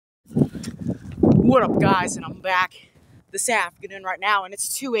What up, guys? And I'm back this afternoon right now, and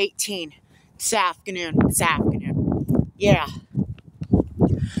it's 2:18 this afternoon. Yeah.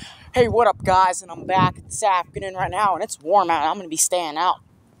 Hey, what up, guys? And I'm back this afternoon right now, and it's warm out. I'm going to be staying out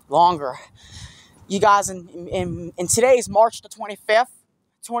longer. You guys, and today's March the 25th,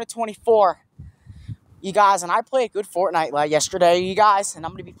 2024. You guys, and I played good Fortnite yesterday, you guys, and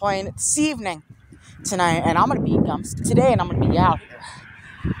I'm going to be playing it this evening tonight, and I'm going to be today, and I'm going to be out here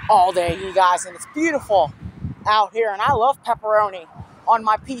all day, you guys, and it's beautiful out here, and I love pepperoni on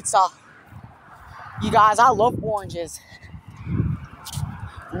my pizza. You guys, I love oranges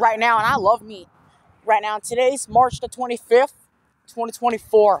right now, and I love meat right now. Today's March the 25th,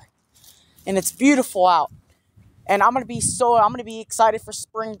 2024, and it's beautiful out, and I'm gonna be excited for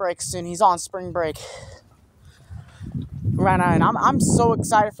spring break soon. He's on spring break right now, and I'm so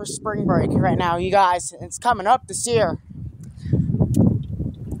excited for spring break right now, you guys. It's coming up this year.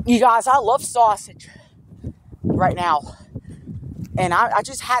 You guys, I love sausage right now. And I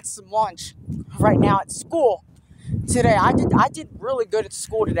just had some lunch right now at school today. I did really good at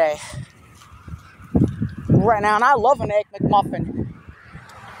school today. Right now, and I love an Egg McMuffin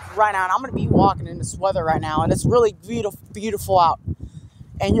right now. And I'm going to be walking in this weather right now. And it's really beautiful out.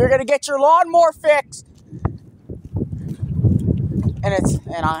 And you're going to get your lawnmower fixed. And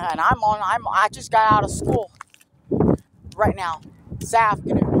I just got out of school right now. This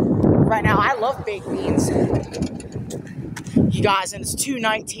afternoon. Right now, I love baked beans. You guys, and it's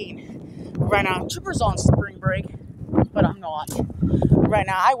 2:19 right now. Chipper's on spring break, but I'm not. Right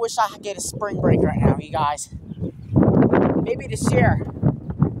now, I wish I could get a spring break right now, you guys. Maybe this year.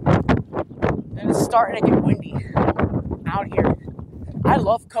 And it's starting to get windy out here. I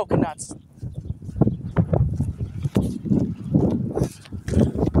love coconuts.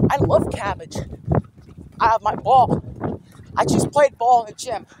 I love cabbage. I have my ball. I just played ball in the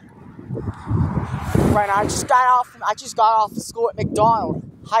gym. Right now, I just got off of school at McDonald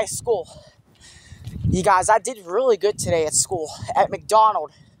High School. You guys, I did really good today at school at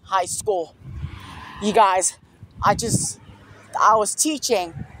McDonald High School. You guys, I was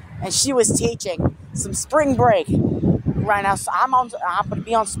teaching, and she was teaching some spring break right now. So I'm gonna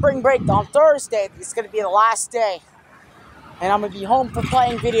be on spring break on Thursday. It's gonna be the last day, and I'm gonna be home for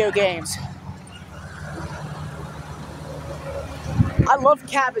playing video games. I love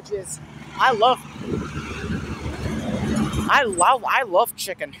cabbages. I love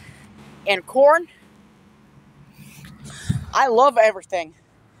chicken and corn. I love everything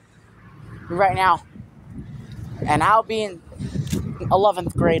right now. And I'll be in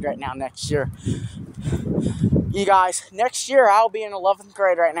 11th grade right now next year. You guys, next year I'll be in 11th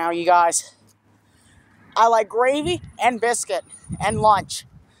grade right now, you guys. I like gravy and biscuit and lunch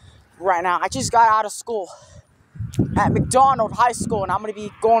right now. I just got out of school at McDonald High School, and I'm going to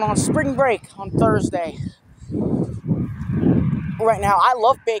be going on spring break on Thursday. Right now, I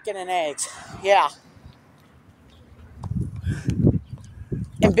love bacon and eggs. Yeah.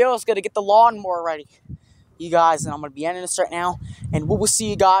 And Bill's going to get the lawnmower ready, you guys, and I'm going to be ending this right now, and we will see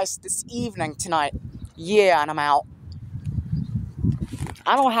you guys this evening tonight. Yeah, and I'm out.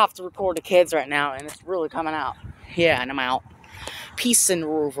 I don't have to record the kids right now, and it's really coming out. Yeah, and I'm out. Peace and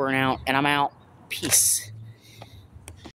over and out, and I'm out. Peace.